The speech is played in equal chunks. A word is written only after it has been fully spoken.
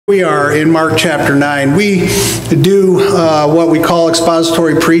We are in Mark chapter 9. We do what we call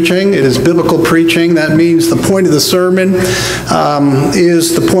expository preaching. It is biblical preaching. That means the point of the sermon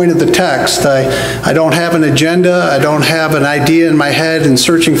is the point of the text. I don't have an agenda. I don't have an idea in my head and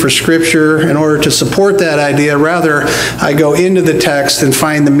searching for Scripture in order to support that idea. Rather, I go into the text and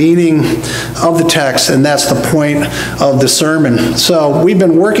find the meaning of the text, and that's the point of the sermon. So we've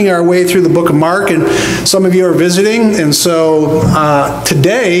been working our way through the book of Mark, and some of you are visiting, and so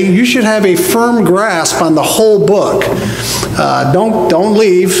today, you should have a firm grasp on the whole book. Don't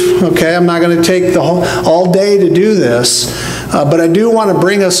leave, okay? I'm not going to take all day to do this, but I do want to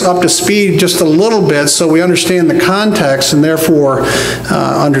bring us up to speed just a little bit so we understand the context and therefore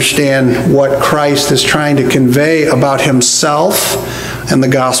understand what Christ is trying to convey about himself and the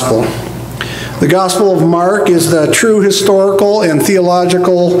gospel. The Gospel of Mark is the true historical and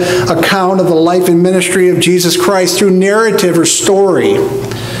theological account of the life and ministry of Jesus Christ through narrative or story.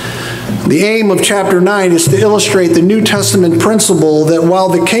 The aim of chapter 9 is to illustrate the New Testament principle that while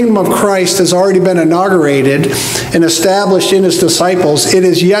the kingdom of Christ has already been inaugurated and established in his disciples, it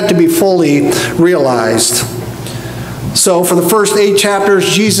is yet to be fully realized. So for the first 8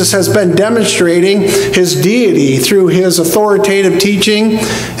 chapters, Jesus has been demonstrating his deity through his authoritative teaching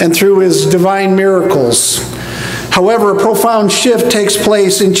and through his divine miracles. However, a profound shift takes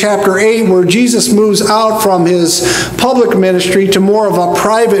place in chapter 8 where Jesus moves out from his public ministry to more of a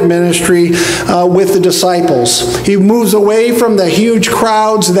private ministry with the disciples. He moves away from the huge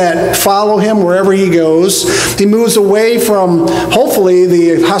crowds that follow him wherever he goes. He moves away from, hopefully,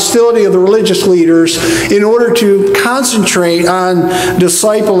 the hostility of the religious leaders in order to concentrate on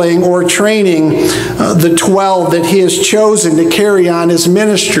discipling or training the 12 that he has chosen to carry on his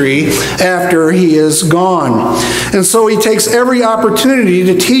ministry after he is gone. And so he takes every opportunity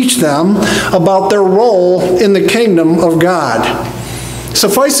to teach them about their role in the kingdom of God.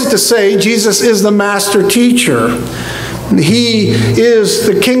 Suffice it to say, Jesus is the master teacher. He is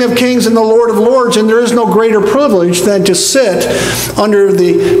the King of Kings and the Lord of Lords, and there is no greater privilege than to sit under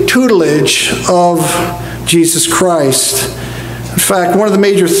the tutelage of Jesus Christ. In fact, one of the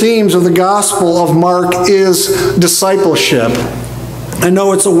major themes of the Gospel of Mark is discipleship. I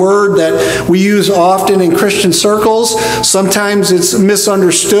know it's a word that we use often in Christian circles. Sometimes it's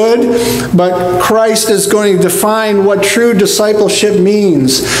misunderstood, but Christ is going to define what true discipleship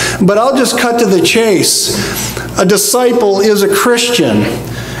means. But I'll just cut to the chase. A disciple is a Christian.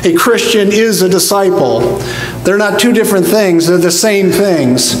 A Christian is a disciple. They're not two different things. They're the same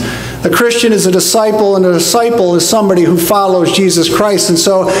things. A Christian is a disciple, and a disciple is somebody who follows Jesus Christ. And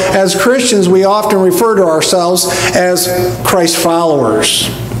so, as Christians, we often refer to ourselves as Christ followers.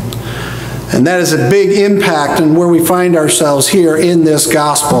 And that is a big impact on where we find ourselves here in this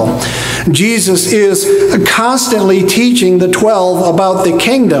gospel. Jesus is constantly teaching the 12 about the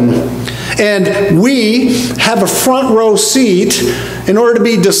kingdom. And we have a front row seat in order to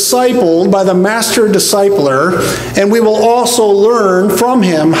be discipled by the master discipler, and we will also learn from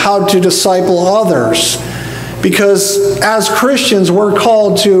him how to disciple others. Because as Christians, we're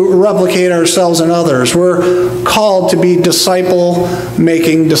called to replicate ourselves in others. We're called to be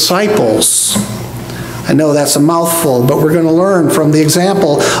disciple-making disciples. I know that's a mouthful, but we're going to learn from the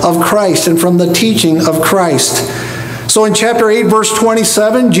example of Christ and from the teaching of Christ. So in chapter 8, verse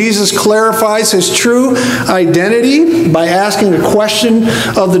 27, Jesus clarifies his true identity by asking a question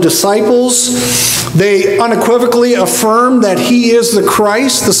of the disciples. They unequivocally affirm that he is the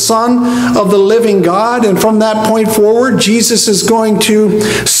Christ, the Son of the living God. And from that point forward, Jesus is going to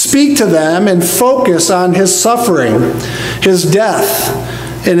speak to them and focus on his suffering, his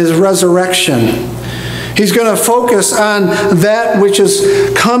death, and his resurrection. He's going to focus on that which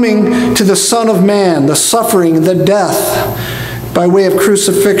is coming to the Son of Man, the suffering, the death, by way of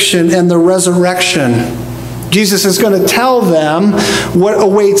crucifixion and the resurrection. Jesus is going to tell them what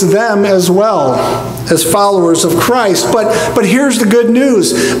awaits them as well as followers of Christ. But here's the good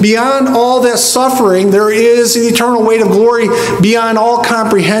news. Beyond all that suffering, there is an eternal weight of glory beyond all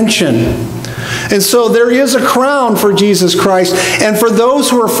comprehension. And so there is a crown for Jesus Christ and for those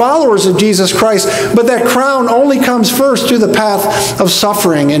who are followers of Jesus Christ, but that crown only comes first through the path of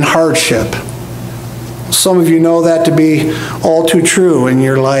suffering and hardship. Some of you know that to be all too true in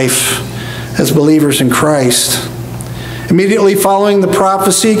your life as believers in Christ. Immediately following the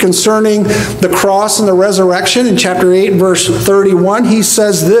prophecy concerning the cross and the resurrection in chapter 8, verse 31, he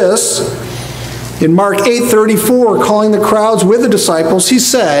says this. In Mark 8:34, calling the crowds with the disciples, he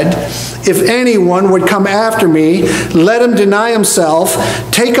said, "If anyone would come after me, let him deny himself,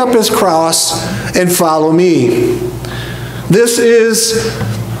 take up his cross, and follow me." This is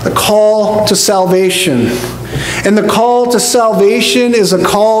the call to salvation. And the call to salvation is a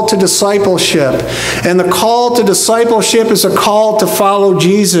call to discipleship. And the call to discipleship is a call to follow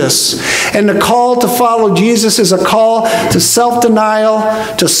Jesus. And the call to follow Jesus is a call to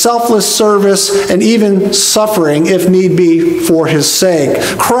self-denial, to selfless service, and even suffering, if need be, for his sake.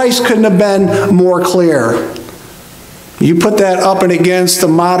 Christ couldn't have been more clear. You put that up and against the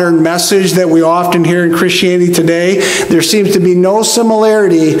modern message that we often hear in Christianity today, there seems to be no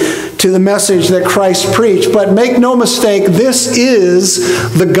similarity to the message that Christ preached. But make no mistake, this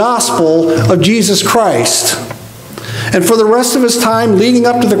is the gospel of Jesus Christ. And for the rest of his time leading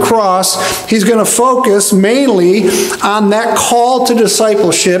up to the cross, he's going to focus mainly on that call to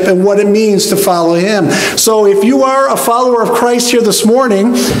discipleship and what it means to follow him. So if you are a follower of Christ here this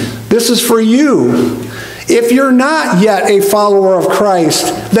morning, this is for you. If you're not yet a follower of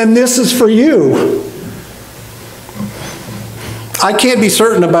Christ, then this is for you. I can't be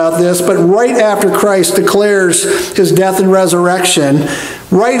certain about this, but right after Christ declares his death and resurrection,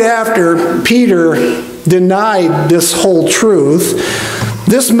 right after Peter denied this whole truth,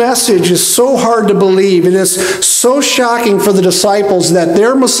 this message is so hard to believe. It is so shocking for the disciples that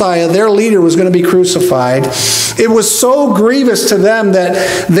their Messiah, their leader, was going to be crucified. It was so grievous to them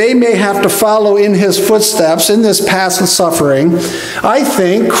that they may have to follow in his footsteps in this path of suffering. I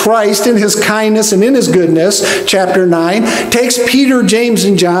think Christ, in his kindness and in his goodness, chapter 9, takes Peter, James,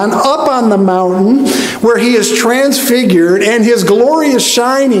 and John up on the mountain where he is transfigured and his glory is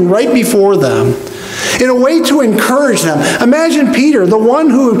shining right before them, in a way to encourage them. Imagine Peter, the one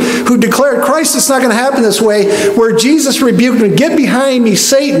who declared, Christ, it's not going to happen this way, where Jesus rebuked him, get behind me,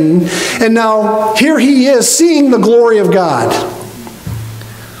 Satan. And now here he is, seeing the glory of God.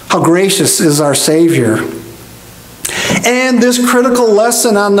 How gracious is our Savior. And this critical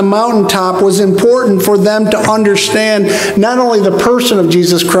lesson on the mountaintop was important for them to understand not only the person of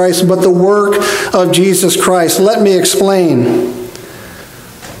Jesus Christ, but the work of Jesus Christ. Let me explain.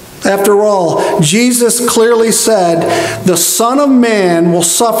 After all, Jesus clearly said, the Son of Man will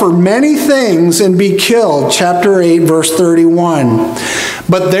suffer many things and be killed, chapter 8, verse 31.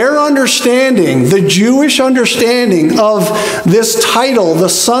 But their understanding, the Jewish understanding of this title, the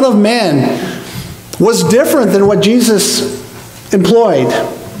Son of Man, was different than what Jesus employed.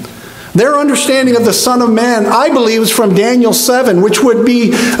 Their understanding of the Son of Man, I believe, is from Daniel 7, which would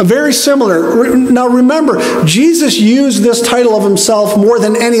be very similar. Now remember, Jesus used this title of himself more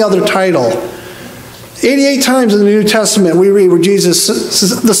than any other title. 88 times in the New Testament we read where Jesus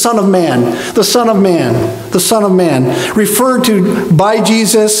says, the Son of Man, the Son of Man, the Son of Man, referred to by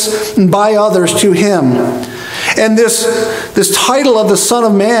Jesus and by others to him. And this title of the Son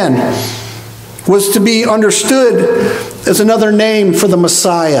of Man was to be understood as another name for the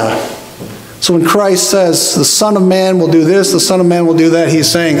Messiah. So when Christ says, the Son of Man will do this, the Son of Man will do that, he's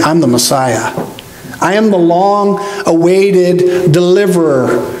saying, I'm the Messiah. I am the long-awaited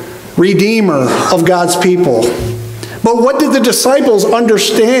deliverer, redeemer of God's people. But what did the disciples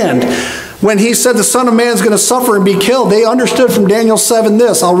understand when he said the Son of Man is going to suffer and be killed? They understood from Daniel 7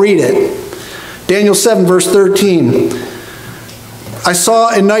 this. I'll read it. Daniel 7, verse 13. I saw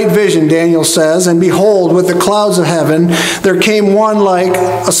a night vision, Daniel says, and behold, with the clouds of heaven, there came one like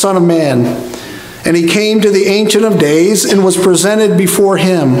a son of man. And he came to the Ancient of Days and was presented before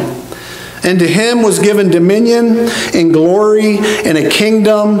him. And to him was given dominion and glory and a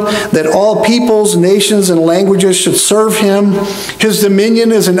kingdom that all peoples, nations, and languages should serve him. His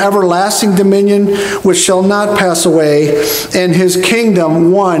dominion is an everlasting dominion which shall not pass away, and his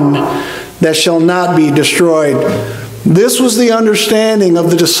kingdom one that shall not be destroyed. This was the understanding of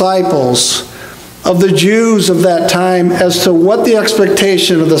the disciples, of the Jews of that time, as to what the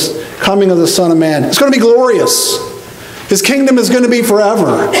expectation of the coming of the Son of Man. It's going to be glorious. His kingdom is going to be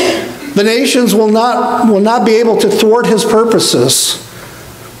forever. The nations will not be able to thwart his purposes.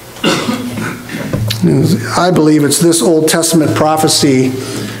 I believe it's this Old Testament prophecy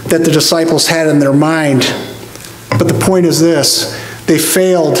that the disciples had in their mind. But the point is this: they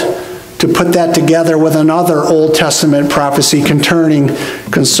failed to put that together with another Old Testament prophecy concerning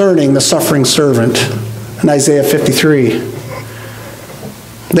the suffering servant in Isaiah 53.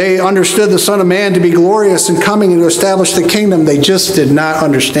 They understood the Son of Man to be glorious and coming and to establish the kingdom. They just did not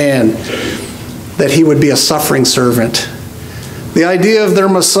understand that he would be a suffering servant. The idea of their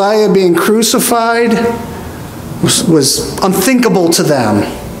Messiah being crucified was unthinkable to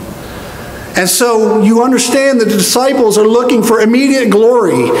them. And so you understand that the disciples are looking for immediate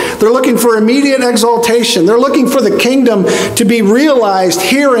glory. They're looking for immediate exaltation. They're looking for the kingdom to be realized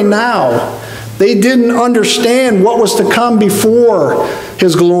here and now. They didn't understand what was to come before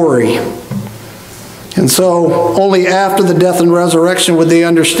his glory. And so only after the death and resurrection would they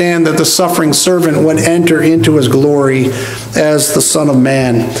understand that the suffering servant would enter into his glory as the Son of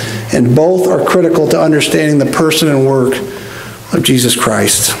Man. And both are critical to understanding the person and work of Jesus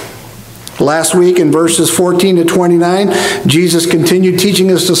Christ. Last week in verses 14 to 29, Jesus continued teaching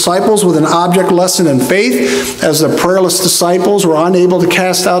his disciples with an object lesson in faith, as the prayerless disciples were unable to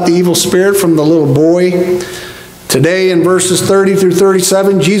cast out the evil spirit from the little boy. Today in verses 30 through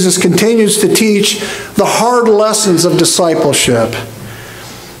 37, Jesus continues to teach the hard lessons of discipleship.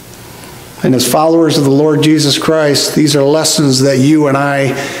 And as followers of the Lord Jesus Christ, these are lessons that you and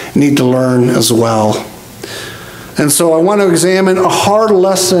I need to learn as well. And so I want to examine a hard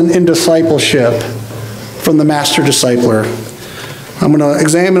lesson in discipleship from the Master Discipler. I'm going to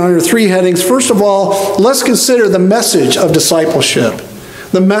examine under three headings. First of all, let's consider the message of discipleship.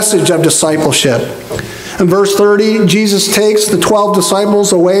 The message of discipleship. In verse 30, Jesus takes the 12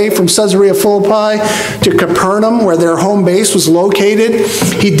 disciples away from Caesarea Philippi to Capernaum, where their home base was located.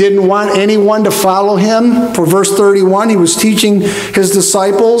 He didn't want anyone to follow him. For verse 31, he was teaching his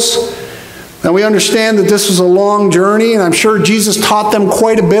disciples. Now we understand that this was a long journey, and I'm sure Jesus taught them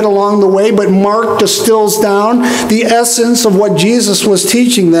quite a bit along the way, but Mark distills down the essence of what Jesus was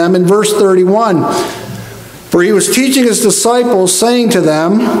teaching them in verse 31. For he was teaching his disciples, saying to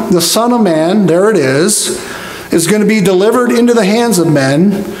them, the Son of Man, there it is going to be delivered into the hands of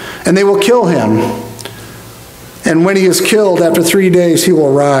men, and they will kill him. And when he is killed, after 3 days he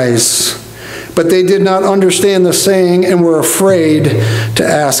will rise. But they did not understand the saying and were afraid to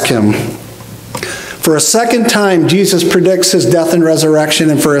ask him. For a second time, Jesus predicts his death and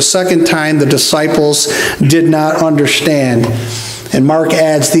resurrection, and for a second time, the disciples did not understand. And Mark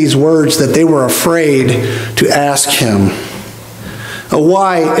adds these words that they were afraid to ask him.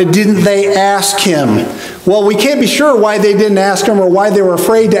 Why didn't they ask him? Well, we can't be sure why they didn't ask him or why they were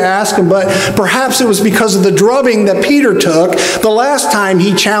afraid to ask him, but perhaps it was because of the drubbing that Peter took the last time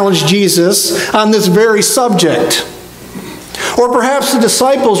he challenged Jesus on this very subject. Or perhaps the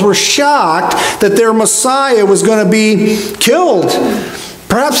disciples were shocked that their Messiah was going to be killed.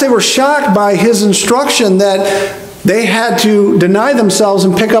 Perhaps they were shocked by his instruction that they had to deny themselves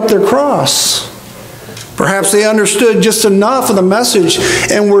and pick up their cross. Perhaps they understood just enough of the message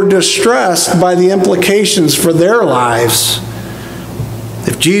and were distressed by the implications for their lives.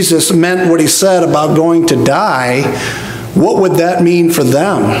 If Jesus meant what he said about going to die, what would that mean for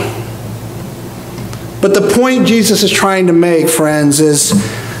them? But the point Jesus is trying to make, friends, is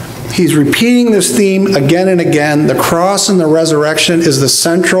he's repeating this theme again and again. The cross and the resurrection is the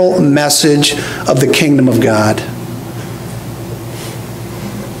central message of the kingdom of God.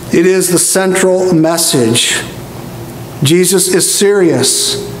 It is the central message. Jesus is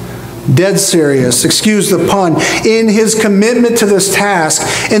serious, dead serious, excuse the pun, in his commitment to this task.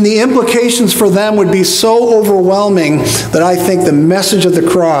 And the implications for them would be so overwhelming that I think the message of the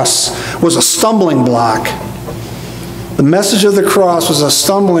cross was a stumbling block. The message of the cross was a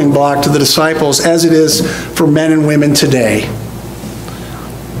stumbling block to the disciples, as it is for men and women today.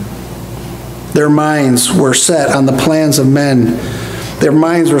 Their minds were set on the plans of men. Their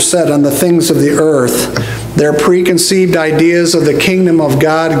minds were set on the things of the earth. Their preconceived ideas of the kingdom of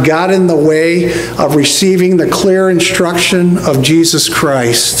God got in the way of receiving the clear instruction of Jesus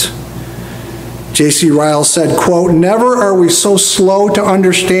Christ. J.C. Ryle said, quote, "Never are we so slow to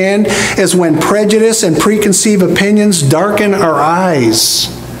understand as when prejudice and preconceived opinions darken our eyes."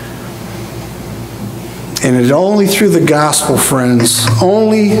 And it's only through the gospel, friends,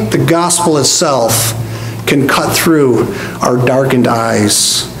 only the gospel itself can cut through our darkened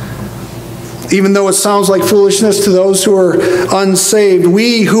eyes. Even though it sounds like foolishness to those who are unsaved,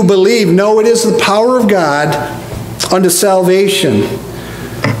 we who believe know it is the power of God unto salvation.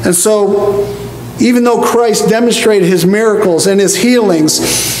 And so, even though Christ demonstrated his miracles and his healings,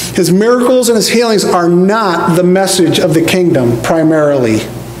 his miracles and his healings are not the message of the kingdom primarily.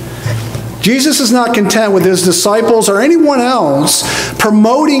 Jesus is not content with his disciples or anyone else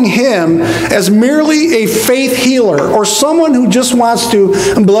promoting him as merely a faith healer or someone who just wants to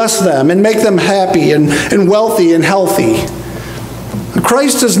bless them and make them happy and wealthy and healthy.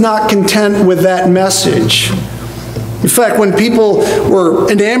 Christ is not content with that message. In fact, when people were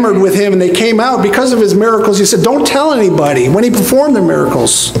enamored with him and they came out because of his miracles, he said, "Don't tell anybody," when he performed the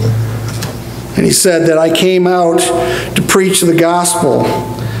miracles. And he said that I came out to preach the gospel.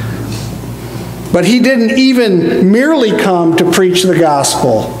 But he didn't even merely come to preach the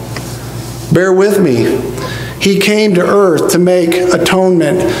gospel. Bear with me. He came to earth to make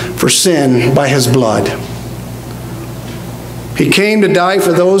atonement for sin by his blood. He came to die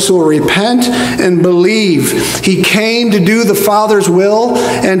for those who will repent and believe. He came to do the Father's will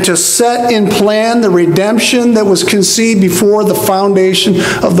and to set in plan the redemption that was conceived before the foundation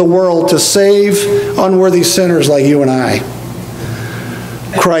of the world to save unworthy sinners like you and I.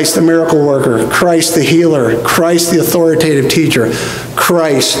 Christ the miracle worker, Christ the healer, Christ the authoritative teacher,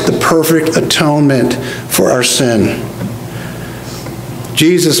 Christ the perfect atonement for our sin.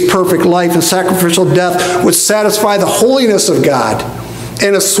 Jesus' perfect life and sacrificial death would satisfy the holiness of God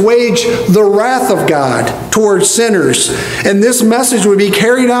and assuage the wrath of God towards sinners. And this message would be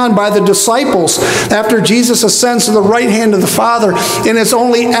carried on by the disciples after Jesus ascends to the right hand of the Father. And it's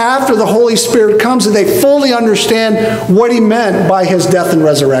only after the Holy Spirit comes that they fully understand what he meant by his death and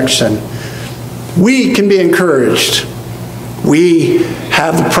resurrection. We can be encouraged. We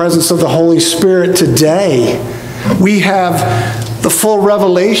have the presence of the Holy Spirit today. We have the full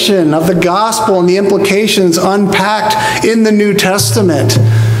revelation of the gospel and the implications unpacked in the New Testament.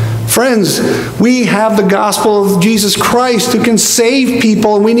 Friends, we have the gospel of Jesus Christ who can save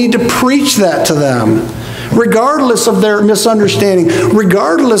people, and we need to preach that to them. Regardless of their misunderstanding,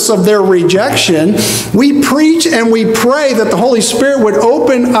 regardless of their rejection, we preach and we pray that the Holy Spirit would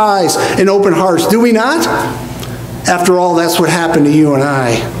open eyes and open hearts. Do we not? After all, that's what happened to you and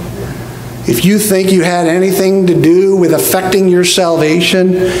I. If you think you had anything to do with affecting your salvation,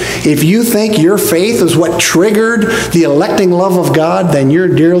 if you think your faith is what triggered the electing love of God, then you're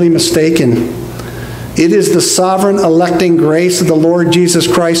dearly mistaken. It is the sovereign electing grace of the Lord Jesus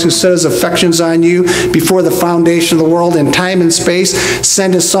Christ who set his affections on you before the foundation of the world in time and space,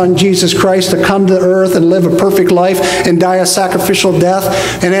 sent his Son Jesus Christ to come to earth and live a perfect life and die a sacrificial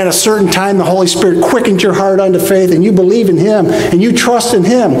death. And at a certain time, the Holy Spirit quickens your heart unto faith, and you believe in him and you trust in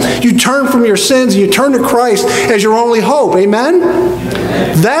him. You turn from your sins and you turn to Christ as your only hope. Amen?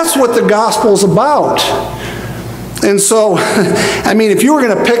 That's what the gospel is about. And so, I mean, if you were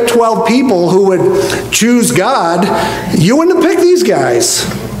going to pick 12 people who would choose God, you wouldn't have picked these guys.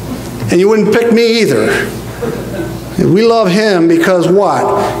 And you wouldn't pick me either. We love him because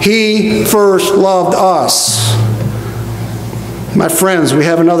what? He first loved us. My friends, we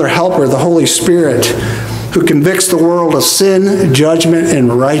have another helper, the Holy Spirit, who convicts the world of sin, judgment,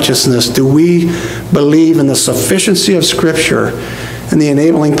 and righteousness. Do we believe in the sufficiency of Scripture and the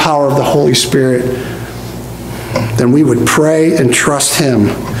enabling power of the Holy Spirit? Then we would pray and trust him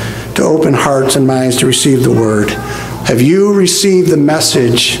to open hearts and minds to receive the word. Have you received the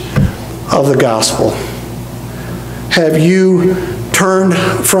message of the gospel? Have you turned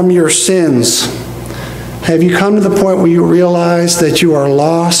from your sins? Have you come to the point where you realize that you are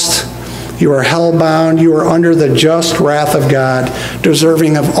lost, you are hell-bound, you are under the just wrath of God,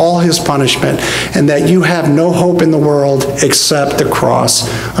 deserving of all his punishment, and that you have no hope in the world except the cross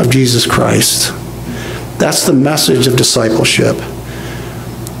of Jesus Christ? That's the message of discipleship.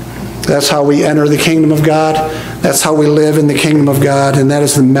 That's how we enter the kingdom of God. That's how we live in the kingdom of God. And that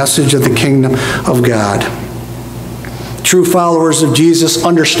is the message of the kingdom of God. True followers of Jesus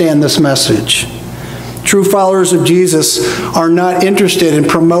understand this message. True followers of Jesus are not interested in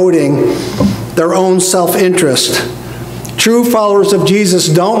promoting their own self-interest. True followers of Jesus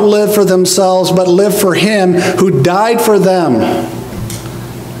don't live for themselves, but live for him who died for them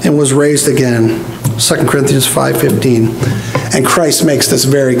and was raised again. 2 Corinthians 5:15. And Christ makes this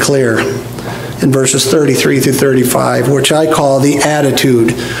very clear in verses 33 through 35, which I call the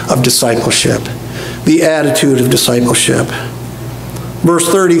attitude of discipleship. The attitude of discipleship. Verse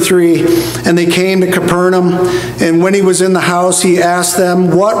 33, and they came to Capernaum, and when he was in the house, he asked them,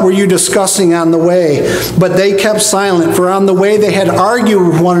 what were you discussing on the way? But they kept silent, for on the way they had argued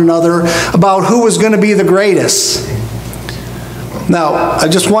with one another about who was going to be the greatest. Now, I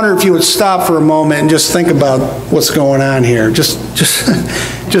just wonder if you would stop for a moment and just think about what's going on here. Just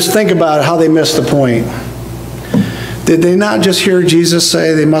think about how they missed the point. Did they not just hear Jesus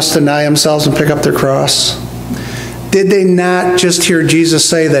say they must deny themselves and pick up their cross? Did they not just hear Jesus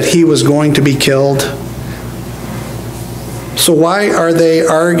say that he was going to be killed? So why are they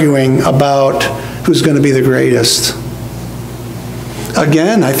arguing about who's going to be the greatest?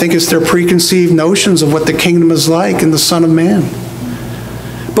 Again, I think it's their preconceived notions of what the kingdom is like and the Son of Man.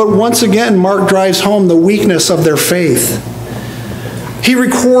 But once again, Mark drives home the weakness of their faith. He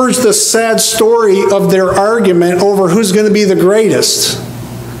records the sad story of their argument over who's going to be the greatest.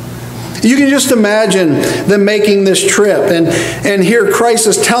 You can just imagine them making this trip, and here Christ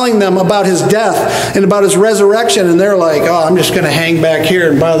is telling them about his death and about his resurrection, and they're like, oh, I'm just going to hang back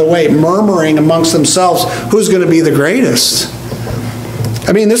here. And by the way, murmuring amongst themselves, who's going to be the greatest?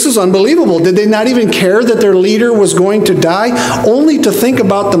 I mean, this is unbelievable. Did they not even care that their leader was going to die, only to think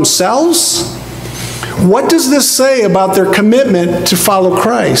about themselves? What does this say about their commitment to follow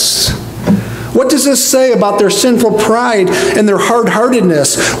Christ? What does this say about their sinful pride and their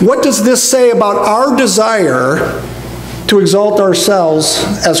hard-heartedness? What does this say about our desire to exalt ourselves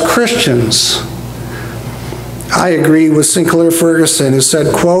as Christians? I agree with Sinclair Ferguson, who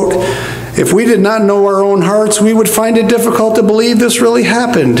said, quote, "If we did not know our own hearts, we would find it difficult to believe this really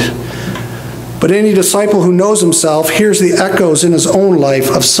happened. But any disciple who knows himself hears the echoes in his own life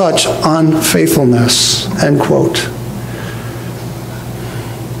of such unfaithfulness," end quote.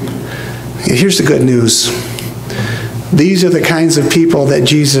 Here's the good news. These are the kinds of people that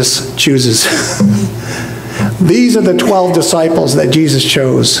Jesus chooses. These are the 12 disciples that Jesus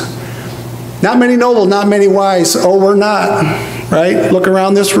chose. Not many noble, not many wise. Oh, we're not, right? Look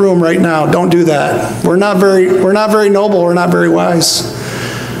around this room right now. Don't do that. We're not very noble. We're not very wise.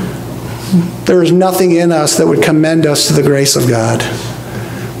 There is nothing in us that would commend us to the grace of God.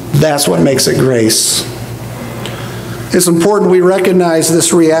 That's what makes it grace. It's important we recognize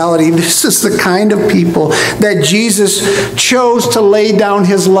this reality. This is the kind of people that Jesus chose to lay down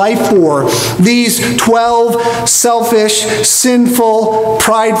his life for. These 12 selfish, sinful,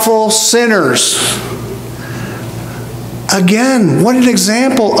 prideful sinners. Again, what an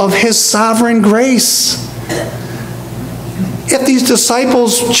example of his sovereign grace. If these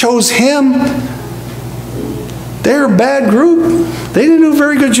disciples chose him, they're a bad group. They didn't do a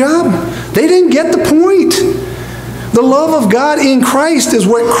very good job. They didn't get the point. The love of God in Christ is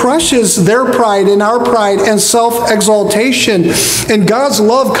what crushes their pride and our pride and self-exaltation. And God's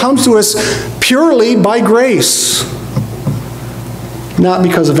love comes to us purely by grace, not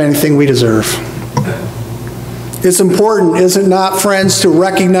because of anything we deserve. It's important, is it not, friends, to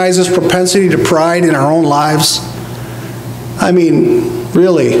recognize this propensity to pride in our own lives? I mean,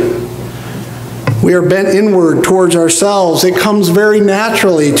 really, we are bent inward towards ourselves. It comes very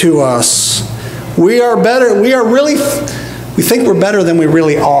naturally to us. We are better. We think we're better than we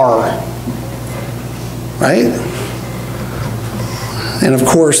really are. Right? And of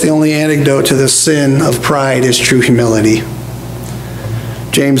course, the only antidote to this sin of pride is true humility.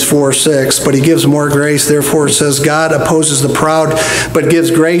 James 4:6, "But he gives more grace, therefore it says, God opposes the proud, but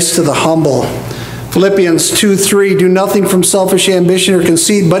gives grace to the humble." Philippians 2:3, "Do nothing from selfish ambition or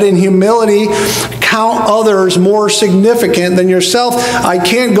conceit, but in humility count others more significant than yourself." I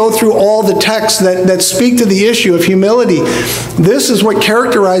can't go through all the texts that speak to the issue of humility. This is what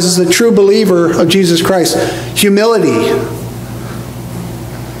characterizes a true believer of Jesus Christ. Humility.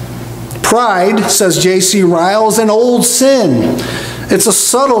 Pride, says J.C. Ryle, is an old sin. It's a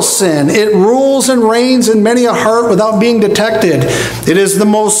subtle sin. It rules and reigns in many a heart without being detected. It is the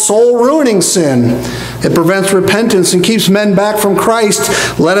most soul-ruining sin. It prevents repentance and keeps men back from Christ.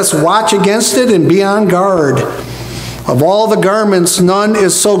 Let us watch against it and be on guard. Of all the garments, none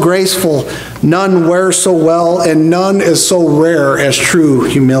is so graceful, none wears so well, and none is so rare as true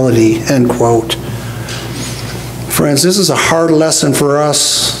humility, end quote. Friends, this is a hard lesson for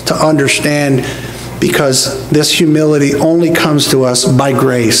us to understand, because this humility only comes to us by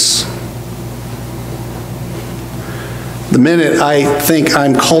grace. The minute I think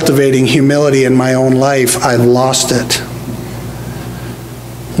I'm cultivating humility in my own life, I've lost it.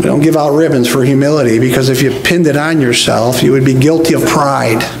 We don't give out ribbons for humility, because if you pinned it on yourself, you would be guilty of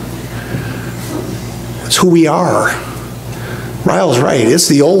pride. It's who we are. Ryle's right. It's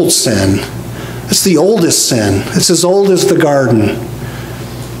the old sin. It's the oldest sin. It's as old as the garden.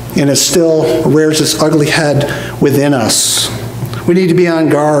 And it still rears its ugly head within us. We need to be on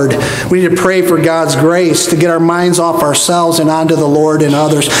guard. We need to pray for God's grace to get our minds off ourselves and onto the Lord and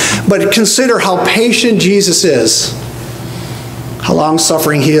others. But consider how patient Jesus is, how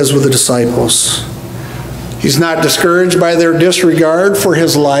long-suffering he is with the disciples. He's not discouraged by their disregard for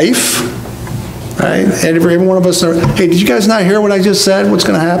his life. Right? And every one of us, hey, did you guys not hear what I just said? What's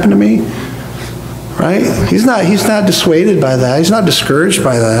going to happen to me? Right? He's not dissuaded by that. He's not discouraged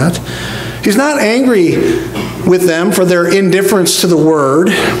by that. He's not angry with them for their indifference to the word.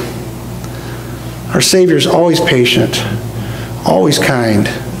 Our Savior is always patient, always kind,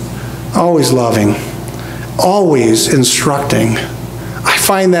 always loving, always instructing. I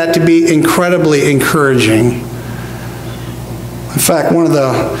find that to be incredibly encouraging. In fact, one of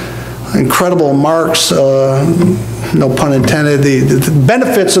the incredible marks, no pun intended, the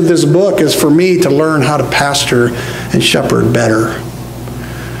benefits of this book is for me to learn how to pastor and shepherd better.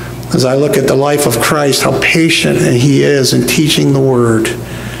 As I look at the life of Christ, how patient he is in teaching the word.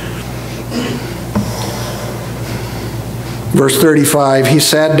 Verse 35, he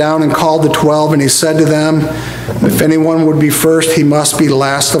sat down and called the 12, and he said to them, if anyone would be first, he must be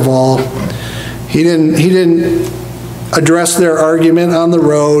last of all. He didn't addressed their argument on the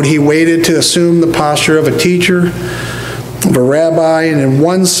road. He waited to assume the posture of a teacher, of a rabbi, and in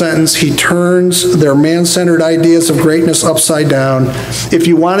one sentence, he turns their man-centered ideas of greatness upside down. If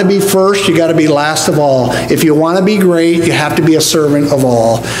you want to be first, you got to be last of all. If you want to be great, you have to be a servant of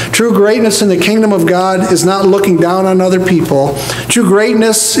all. True greatness in the kingdom of God is not looking down on other people. True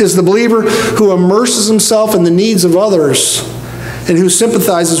greatness is the believer who immerses himself in the needs of others and who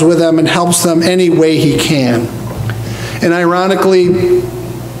sympathizes with them and helps them any way he can. And ironically,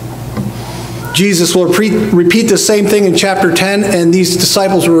 Jesus will repeat the same thing in chapter 10, and these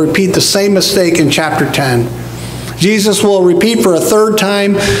disciples will repeat the same mistake in chapter 10. Jesus will repeat for a third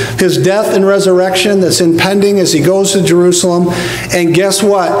time his death and resurrection that's impending as he goes to Jerusalem. And guess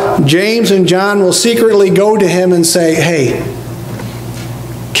what? James and John will secretly go to him and say, hey,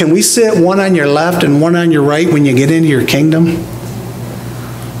 can we sit one on your left and one on your right when you get into your kingdom?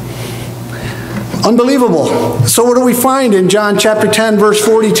 Unbelievable. So what do we find in John chapter 10, verse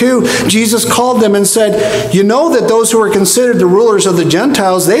 42? Jesus called them and said, you know that those who are considered the rulers of the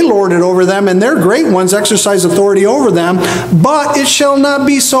Gentiles, they lord it over them, and their great ones exercise authority over them. But it shall not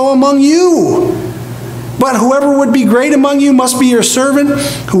be so among you. But whoever would be great among you must be your servant.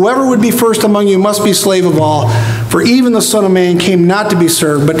 Whoever would be first among you must be slave of all. For even the Son of Man came not to be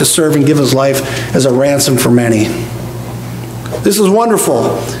served, but to serve and give his life as a ransom for many. This is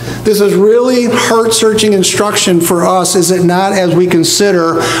wonderful. This is really heart-searching instruction for us, is it not, as we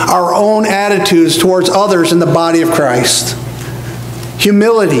consider our own attitudes towards others in the body of Christ.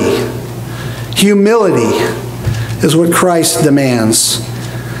 Humility. Humility is what Christ demands.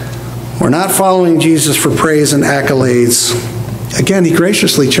 We're not following Jesus for praise and accolades. Again, he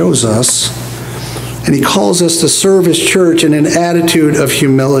graciously chose us, and he calls us to serve his church in an attitude of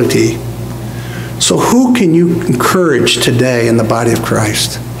humility. So who can you encourage today in the body of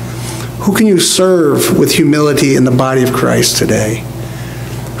Christ? Who can you serve with humility in the body of Christ today?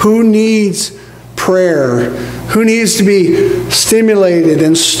 Who needs prayer? Who needs to be stimulated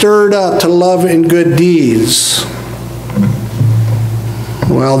and stirred up to love and good deeds?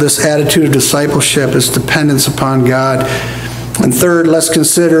 Well, this attitude of discipleship is dependence upon God. And third, let's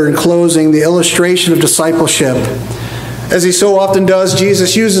consider in closing the illustration of discipleship. As he so often does,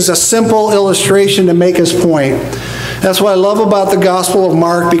 Jesus uses a simple illustration to make his point. That's what I love about the Gospel of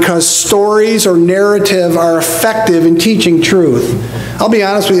Mark, because stories or narrative are effective in teaching truth. I'll be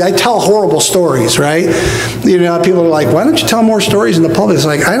honest with you, I tell horrible stories, right? You know, people are like, why don't you tell more stories in the pulpit? It's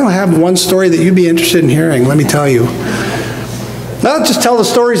like, I don't have one story that you'd be interested in hearing, let me tell you. I'll just tell the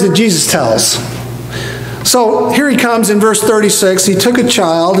stories that Jesus tells. So here he comes in verse 36. He took a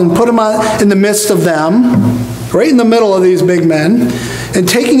child and put him in the midst of them, right in the middle of these big men. And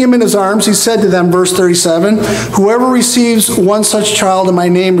taking him in his arms, he said to them, verse 37, whoever receives one such child in my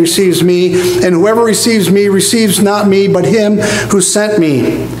name receives me, and whoever receives me receives not me, but him who sent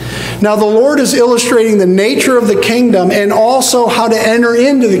me. Now the Lord is illustrating the nature of the kingdom and also how to enter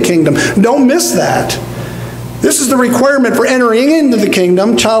into the kingdom. Don't miss that. This is the requirement for entering into the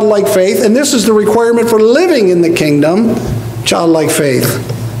kingdom, childlike faith, and this is the requirement for living in the kingdom, childlike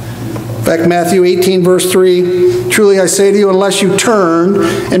faith. In fact, Matthew 18, verse 3, truly I say to you, unless you turn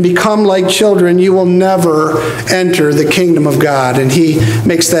and become like children, you will never enter the kingdom of God. And he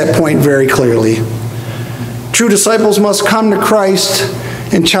makes that point very clearly. True disciples must come to Christ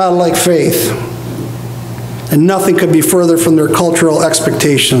in childlike faith. And nothing could be further from their cultural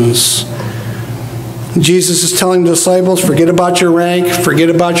expectations. Jesus is telling the disciples, forget about your rank, forget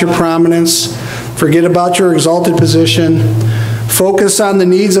about your prominence, forget about your exalted position. Focus on the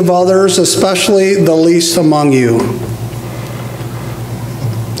needs of others, especially the least among you.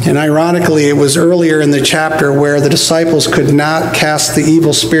 And ironically, it was earlier in the chapter where the disciples could not cast the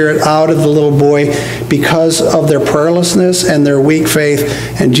evil spirit out of the little boy because of their prayerlessness and their weak faith.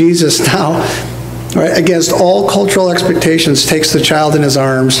 And Jesus now, right, against all cultural expectations, takes the child in his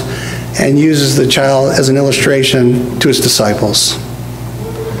arms and uses the child as an illustration to his disciples.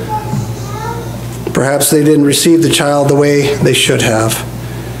 Perhaps they didn't receive the child the way they should have.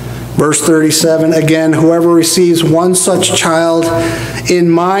 Verse 37, again, whoever receives one such child in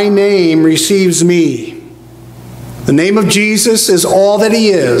my name receives me. The name of Jesus is all that he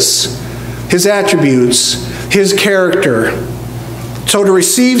is, his attributes, his character. So to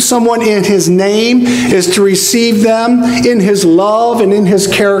receive someone in his name is to receive them in his love and in his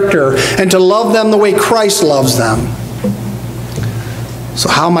character, and to love them the way Christ loves them. So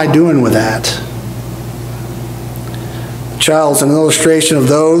how am I doing with that? Child is an illustration of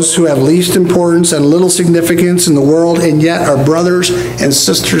those who have least importance and little significance in the world, and yet are brothers and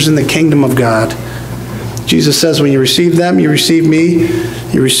sisters in the kingdom of God. Jesus says, when you receive them, you receive me,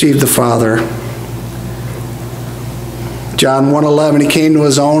 you receive the Father. John 1:11, he came to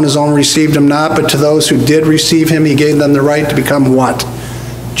his own received him not, but to those who did receive him, he gave them the right to become what?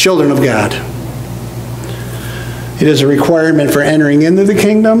 Children of God. It is a requirement for entering into the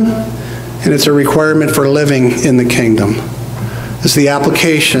kingdom, and it's a requirement for living in the kingdom. It's the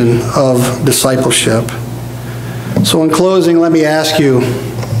application of discipleship. So in closing, let me ask you,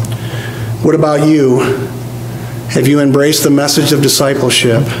 what about you? Have you embraced the message of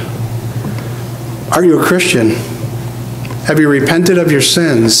discipleship? Are you a Christian? Have you repented of your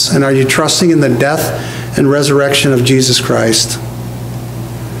sins? And are you trusting in the death and resurrection of Jesus Christ?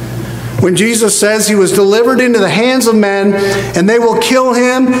 When Jesus says he was delivered into the hands of men and they will kill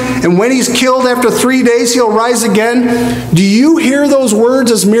him, and when he's killed after 3 days he'll rise again, do you hear those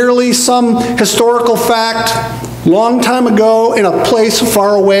words as merely some historical fact long time ago in a place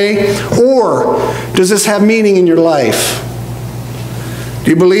far away? Or does this have meaning in your life?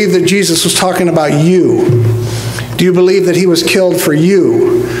 Do you believe that Jesus was talking about you? Do you believe that he was killed for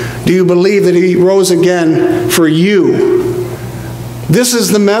you? Do you believe that he rose again for you? This is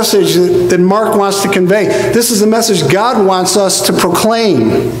the message that Mark wants to convey. This is the message God wants us to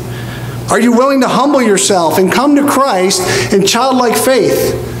proclaim. Are you willing to humble yourself and come to Christ in childlike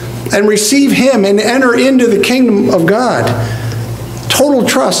faith and receive him and enter into the kingdom of God? Total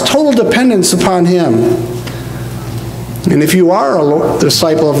trust, total dependence upon him. And if you are a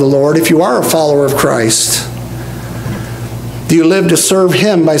disciple of the Lord, if you are a follower of Christ, do you live to serve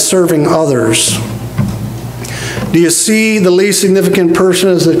him by serving others? Do you see the least significant person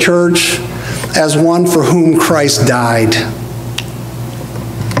as the church as one for whom Christ died?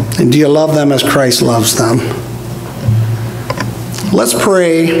 And do you love them as Christ loves them? Let's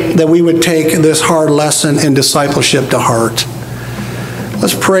pray that we would take this hard lesson in discipleship to heart.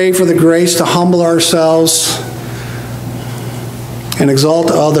 Let's pray for the grace to humble ourselves and exalt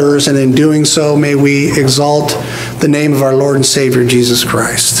others, and in doing so, may we exalt the name of our Lord and Savior, Jesus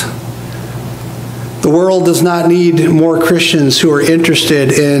Christ. The world does not need more Christians who are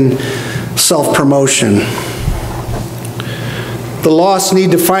interested in self-promotion. The lost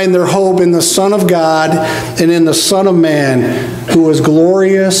need to find their hope in the Son of God and in the Son of Man, who is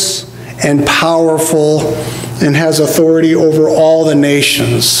glorious and powerful and has authority over all the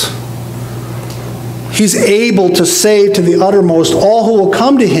nations. He's able to save to the uttermost all who will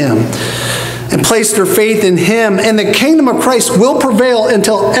come to him and place their faith in him, and the kingdom of Christ will prevail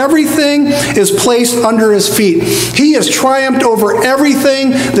until everything is placed under his feet. He has triumphed over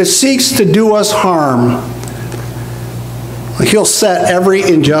everything that seeks to do us harm. He'll set every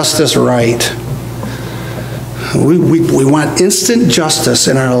injustice right. We want instant justice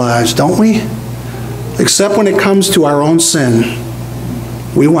in our lives, don't we? Except when it comes to our own sin.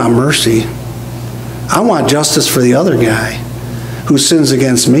 We want mercy. I want justice for the other guy who sins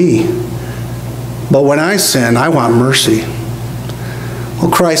against me. But when I sin, I want mercy.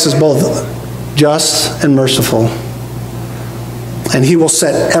 Well, Christ is both just and merciful. And he will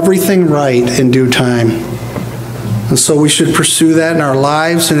set everything right in due time. And so we should pursue that in our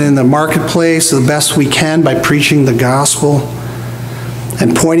lives and in the marketplace the best we can by preaching the gospel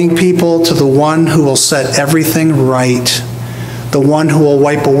and pointing people to the one who will set everything right, the one who will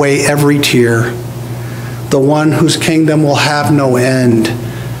wipe away every tear, the one whose kingdom will have no end,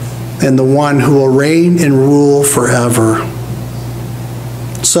 and the one who will reign and rule forever.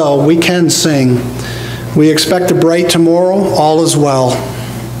 So we can sing, we expect a bright tomorrow, all is well.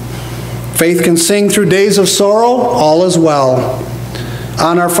 Faith can sing through days of sorrow, all is well.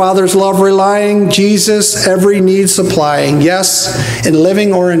 On our Father's love relying, Jesus every need supplying, yes, in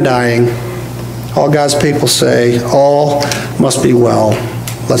living or in dying. All God's people say, all must be well.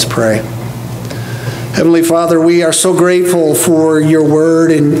 Let's pray. Heavenly Father, we are so grateful for your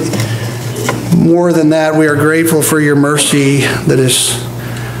word, and more than that, we are grateful for your mercy that is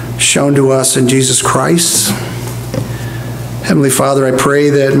shown to us in Jesus Christ. Heavenly Father, I pray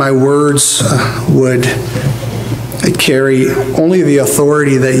that my words would carry only the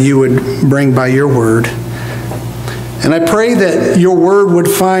authority that you would bring by your word. And I pray that your word would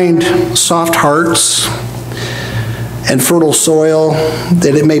find soft hearts and fertile soil,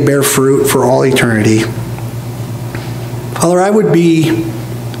 that it may bear fruit for all eternity. Father, I would be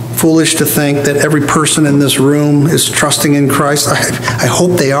foolish to think that every person in this room is trusting in Christ. I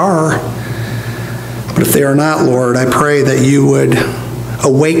hope they are. But if they are not, Lord, I pray that you would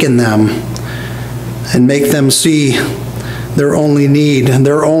awaken them and make them see their only need and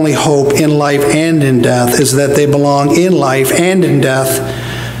their only hope in life and in death is that they belong in life and in death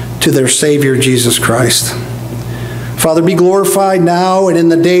to their Savior, Jesus Christ. Father, be glorified now and in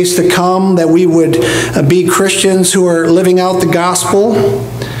the days to come, that we would be Christians who are living out the gospel,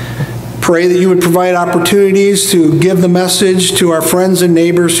 pray that you would provide opportunities to give the message to our friends and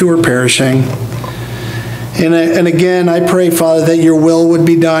neighbors who are perishing. And again, I pray, Father, that your will would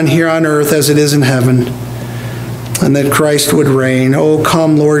be done here on earth as it is in heaven, and that Christ would reign. Oh,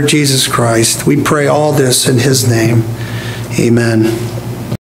 come, Lord Jesus Christ. We pray all this in his name. Amen.